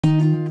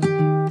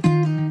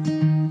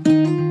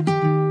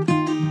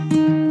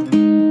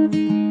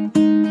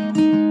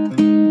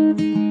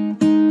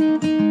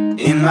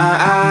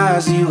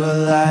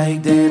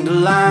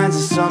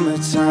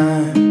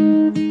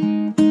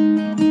summertime.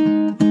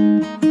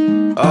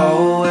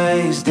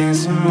 Always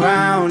dancing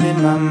round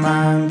in my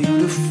mind,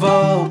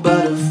 beautiful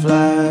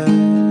butterfly.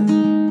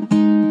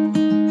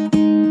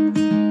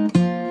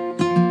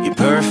 You're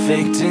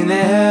perfect in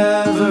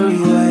every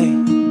way.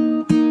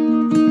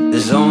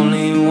 There's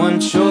only one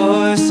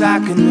choice I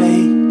can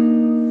make.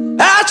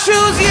 I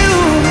choose you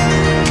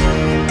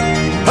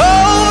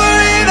over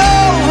and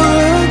over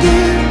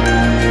again.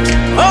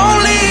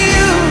 Only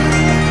you,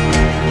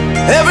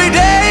 every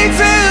day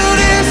till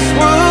this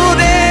world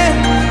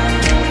ends.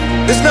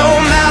 There's no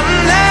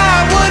mountain I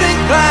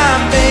wouldn't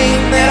climb, thing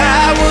that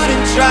I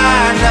wouldn't try,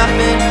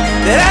 nothing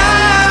that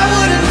I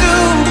wouldn't do.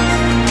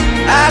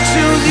 I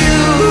choose you.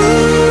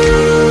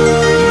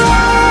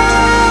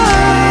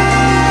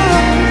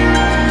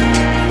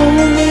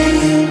 Only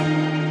you.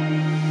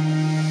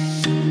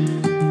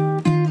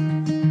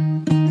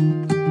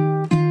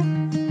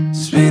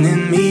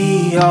 Spinning me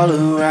all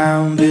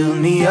around, build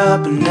me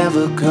up and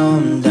never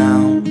come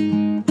down.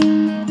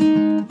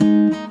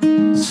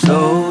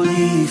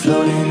 Slowly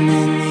floating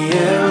in the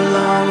air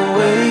along a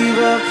wave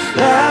of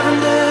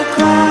lavender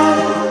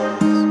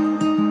clouds.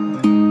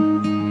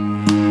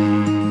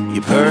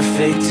 You're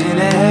perfect in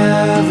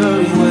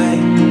every way.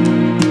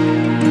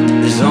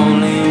 There's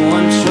only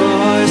one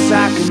choice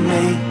I can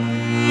make.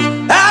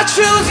 I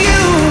choose